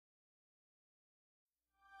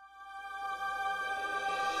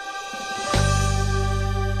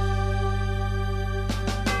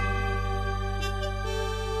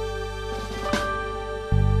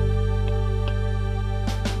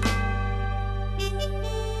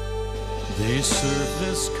They serve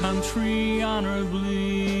this country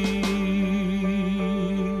honorably,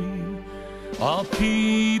 a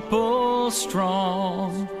people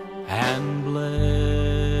strong and blessed,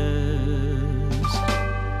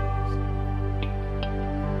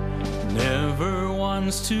 never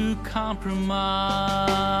wants to compromise.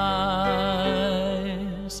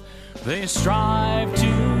 They strive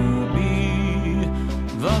to be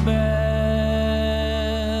the best.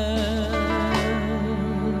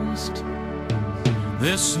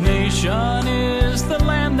 This nation is the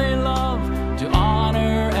land they love to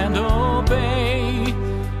honor and obey,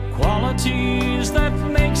 qualities that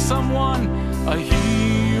make someone a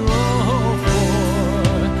hero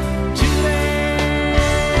for today.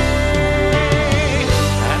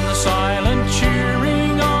 And the silent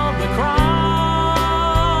cheering of the crowd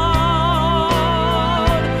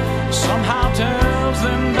somehow tells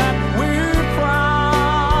them that we're proud.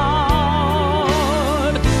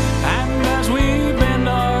 And as we bend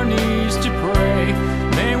our knees to pray,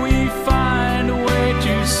 may we find a way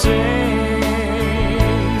to say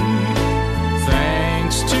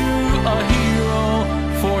thanks to a hero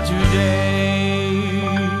for today.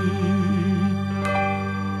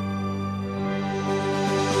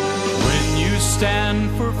 When you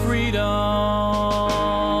stand for freedom,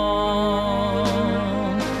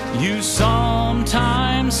 you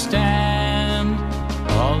sometimes stand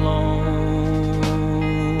alone,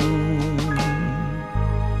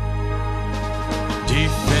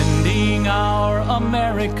 defending our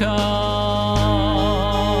America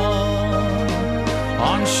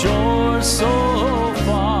on shores so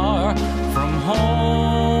far from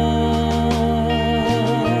home.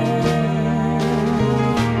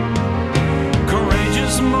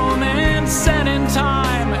 Courageous moments set in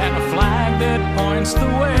time and a flag that points the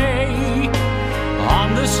way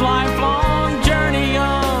on this lifelong journey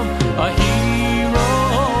of a hero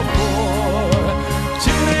for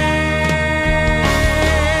today.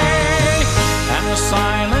 And the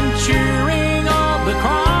silent cheering of the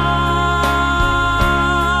crowd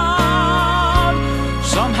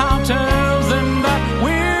somehow tells them that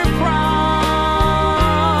we're proud.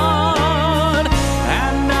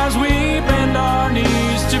 And as we bend our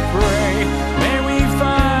knees to pray, may we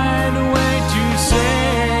find a way to say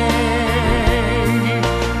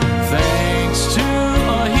thanks to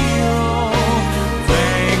a hero,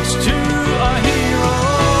 thanks to a hero.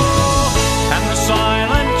 And the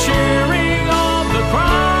silent cheering of the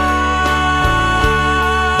crowd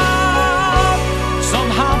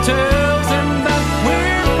somehow tells them that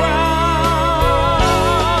we're proud.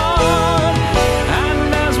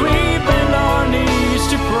 And as we bend our knees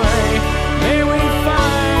to pray, may we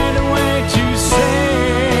find a way to say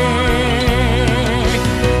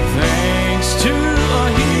thanks to a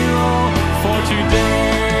hero for today.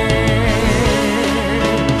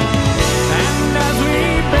 And as we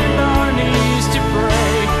bend our knees to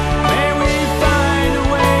pray, may we find a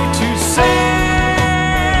way to say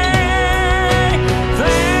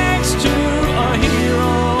thanks to a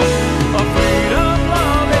hero, a freedom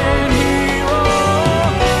loving hero.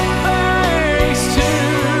 Thanks to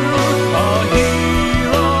a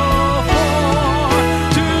hero for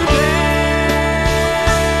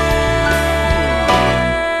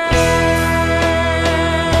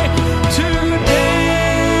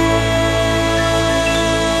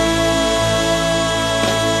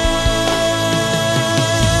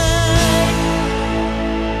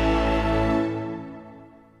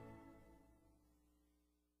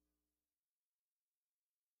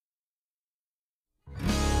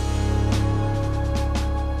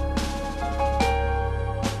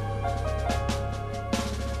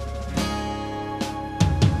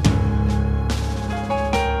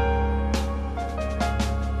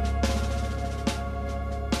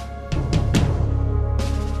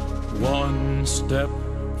one step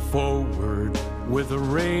forward with a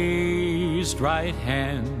raised right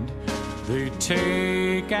hand, they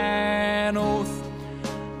take an oath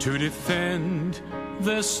to defend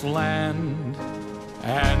this land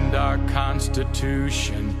and our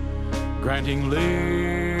Constitution, granting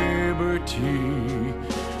liberty.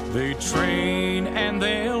 They train and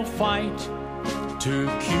they'll fight to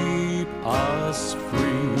keep us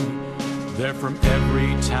free. They're from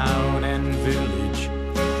every town and village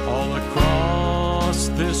all across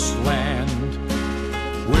this land,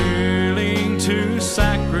 willing to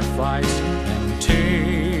sacrifice and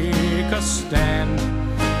take a stand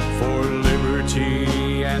for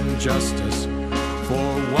liberty and justice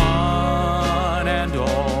for one and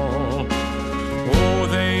all. Oh,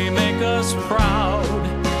 they make us proud,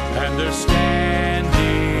 and they're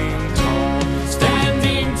standing tall,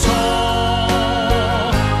 standing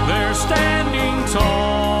tall, they're standing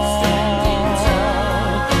tall.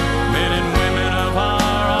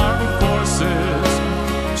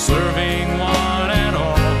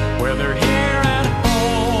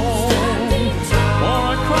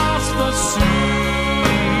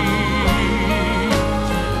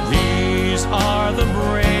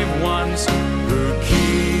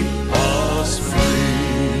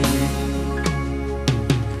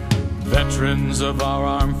 members of our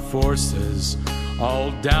armed forces,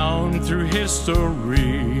 all down through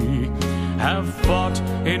history, have fought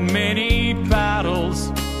in many battles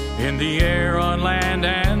in the air, on land,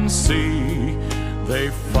 and sea. They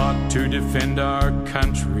fought to defend our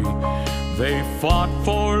country. They fought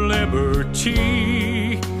for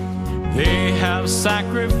liberty. They have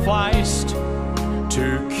sacrificed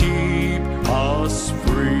to keep us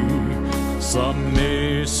free. Some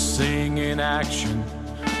missing in action,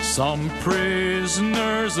 some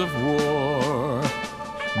prisoners of war.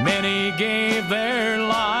 Many gave their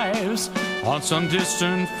lives on some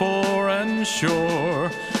distant foreign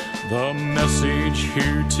shore. The message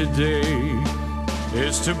here today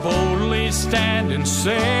is to boldly stand and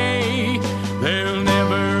say they'll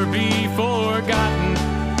never be forgotten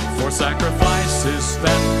for sacrifices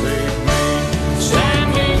that they've made.